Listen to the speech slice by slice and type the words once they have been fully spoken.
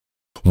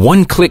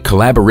One-click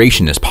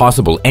collaboration is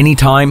possible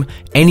anytime,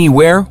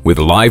 anywhere with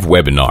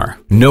LiveWebinar.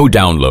 No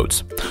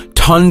downloads.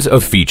 Tons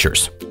of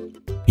features.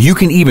 You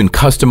can even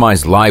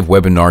customize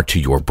LiveWebinar to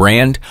your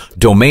brand,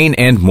 domain,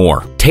 and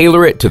more.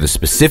 Tailor it to the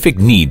specific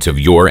needs of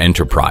your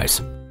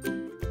enterprise.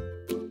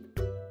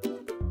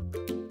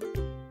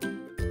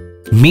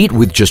 Meet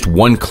with just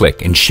one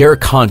click and share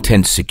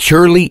content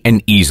securely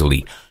and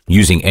easily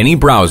using any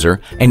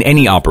browser and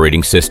any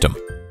operating system.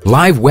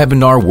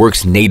 LiveWebinar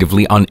works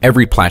natively on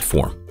every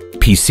platform.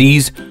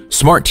 PCs,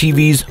 smart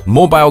TVs,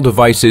 mobile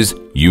devices,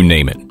 you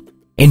name it.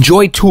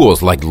 Enjoy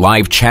tools like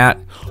live chat,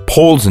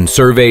 polls and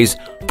surveys,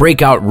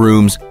 breakout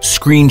rooms,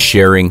 screen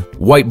sharing,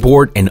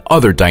 whiteboard, and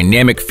other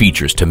dynamic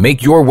features to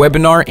make your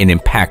webinar an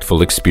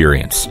impactful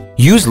experience.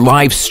 Use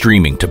live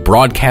streaming to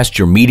broadcast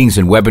your meetings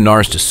and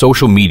webinars to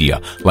social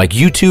media like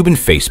YouTube and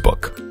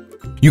Facebook.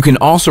 You can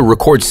also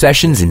record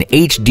sessions in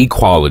HD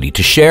quality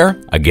to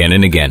share again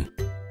and again.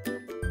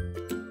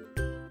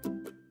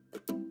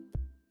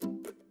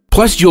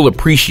 Plus, you'll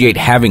appreciate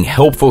having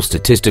helpful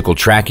statistical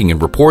tracking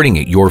and reporting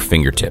at your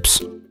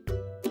fingertips.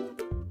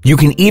 You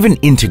can even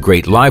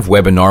integrate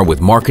LiveWebinar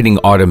with marketing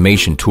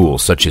automation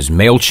tools such as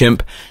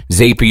MailChimp,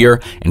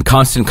 Zapier, and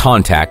Constant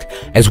Contact,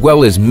 as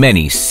well as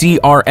many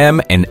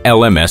CRM and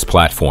LMS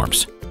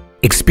platforms.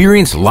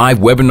 Experience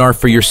LiveWebinar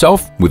for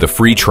yourself with a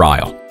free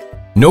trial.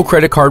 No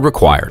credit card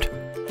required.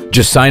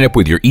 Just sign up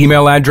with your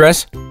email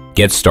address.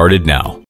 Get started now.